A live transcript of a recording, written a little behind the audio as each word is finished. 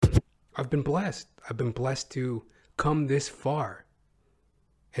been blessed. I've been blessed to come this far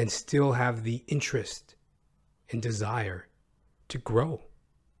and still have the interest and desire to grow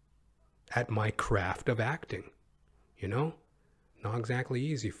at my craft of acting. You know, not exactly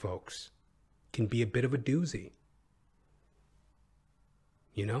easy, folks. Can be a bit of a doozy.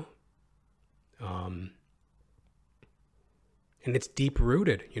 You know? And it's deep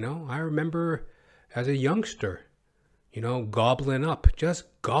rooted, you know? I remember as a youngster, you know, gobbling up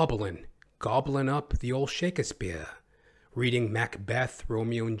up the old Shakespeare, reading Macbeth,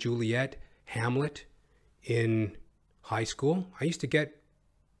 Romeo and Juliet, Hamlet in high school. I used to get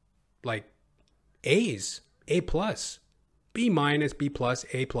like A's, A plus, B minus, B plus,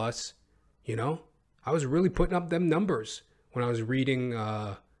 A plus, you know? I was really putting up them numbers when I was reading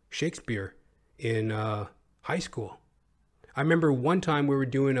Shakespeare in high school. I remember one time we were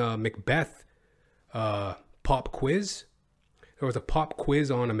doing a Macbeth pop quiz. There was a pop quiz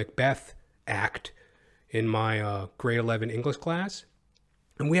on a Macbeth act in my grade 11 English class.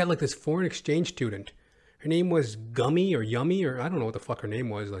 And we had like this foreign exchange student. Her name was Gummy or Yummy, or I don't know what the fuck her name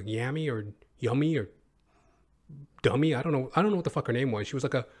was, like Yammy or Yummy or Dummy. I don't know what the fuck her name was. She was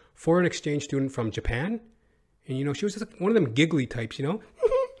like a foreign exchange student from Japan. And, you know, she was just like one of them giggly types, you know?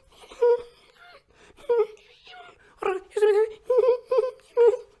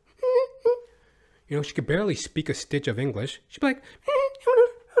 You know, she could barely speak a stitch of English. She'd be like,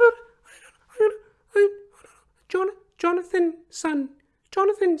 Jonathan, son,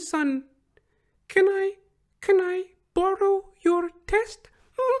 can I borrow your test?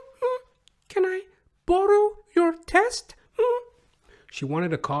 Can I borrow your test? She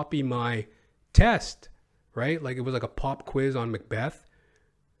wanted to copy my test, right? Like it was like a pop quiz on Macbeth.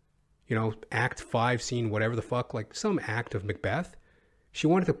 You know, act 5, scene whatever the fuck, like some act of Macbeth. She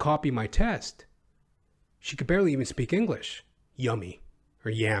wanted to copy my test. She could barely even speak English. Yummy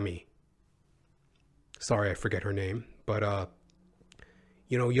or Yammy. Sorry, I forget her name. But,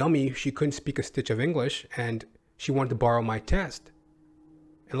 you know, Yummy, she couldn't speak a stitch of English and she wanted to borrow my test.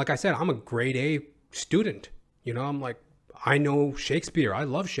 And like I said, I'm a grade A student. You know, I'm like, I know Shakespeare. I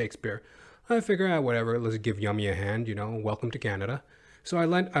love Shakespeare. I figure out whatever. Let's give Yummy a hand, you know, welcome to Canada. So I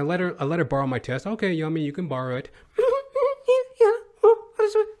let her borrow my test. Okay, Yummy, you can borrow it.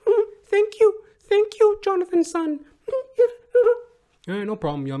 Thank you, Jonathan, son. All right, no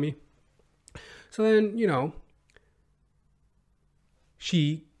problem, Yummy. So then, you know,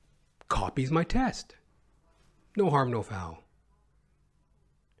 she copies my test. No harm, no foul.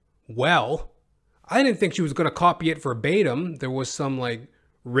 Well, I didn't think she was going to copy it verbatim. There was some like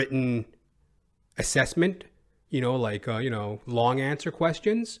written assessment, you know, like, long answer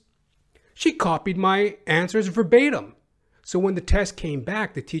questions. She copied my answers verbatim. So when the test came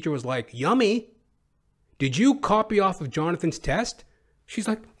back, the teacher was like, Yummy, did you copy off of Jonathan's test? She's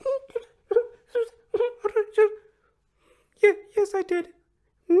like, yeah, yes, I did.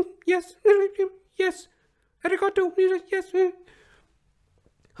 Yes. Arigato. Yes. I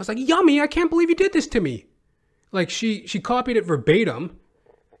was like, Yummy, I can't believe you did this to me. Like she copied it verbatim.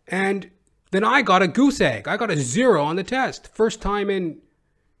 And then I got a goose egg. I got a 0 on the test. First time in,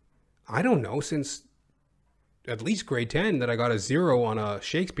 I don't know, since at least grade 10 that I got a 0 on a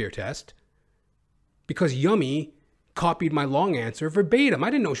Shakespeare test. Because Yummy copied my long answer verbatim. I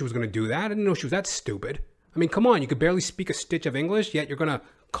didn't know she was going to do that. I didn't know she was that stupid. I mean, come on, you could barely speak a stitch of English, yet you're going to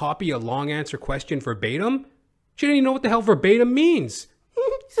copy a long answer question verbatim? She didn't even know what the hell verbatim means.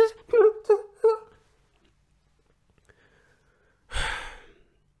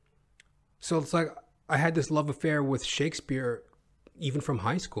 So it's like I had this love affair with Shakespeare even from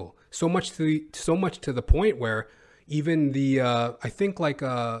high school. So much to the point where even the I think like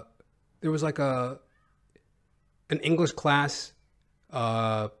there was like an English class,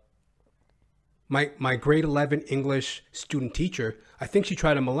 my grade 11 English student teacher, I think she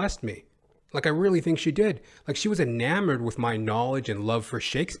tried to molest me. Like I really think she did. Like she was enamored with my knowledge and love for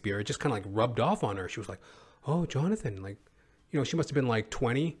Shakespeare. It just kind of like rubbed off on her. She was like, "Oh, Jonathan," like, you know, she must have been like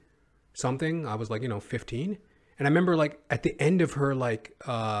 20 something. I was like, 15. And I remember like at the end of her like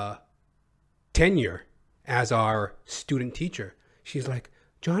tenure as our student teacher, she's like,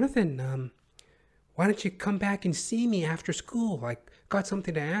 "Jonathan, why don't you come back and see me after school? Like, got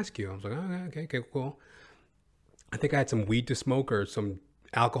something to ask you." I was like, "Oh, okay, cool." I think I had some weed to smoke or some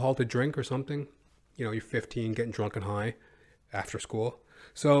alcohol to drink or something. You know, you're 15, getting drunk and high after school.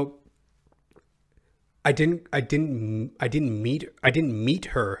 So I didn't meet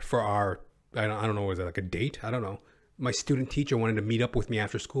her for our, I don't know, was it like a date? I don't know. My student teacher wanted to meet up with me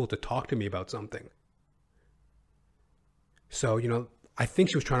after school to talk to me about something. So, you know, I think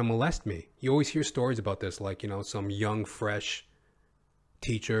she was trying to molest me. You always hear stories about this, like, you know, some young, fresh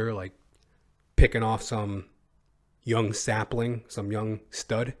teacher, like picking off some young sapling, some young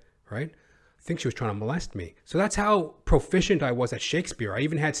stud, right? I think she was trying to molest me. So that's how proficient I was at Shakespeare. I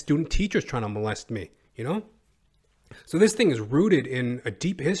even had student teachers trying to molest me, you know? So this thing is rooted in a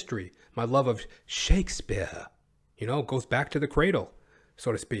deep history. My love of Shakespeare, you know, goes back to the cradle,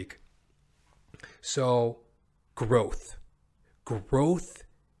 so to speak. So growth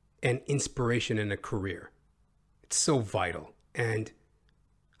and inspiration in a career. It's so vital. And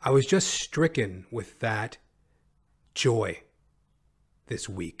I was just stricken with that joy this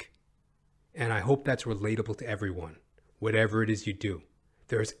week. And I hope that's relatable to everyone, whatever it is you do.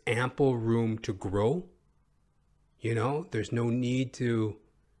 There's ample room to grow. You know, there's no need to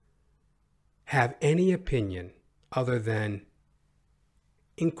have any opinion other than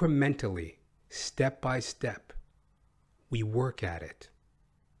incrementally, step by step, we work at it.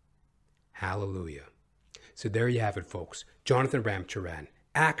 Hallelujah. So there you have it, folks. Jonathan Ramcharan,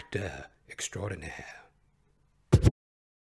 actor extraordinaire.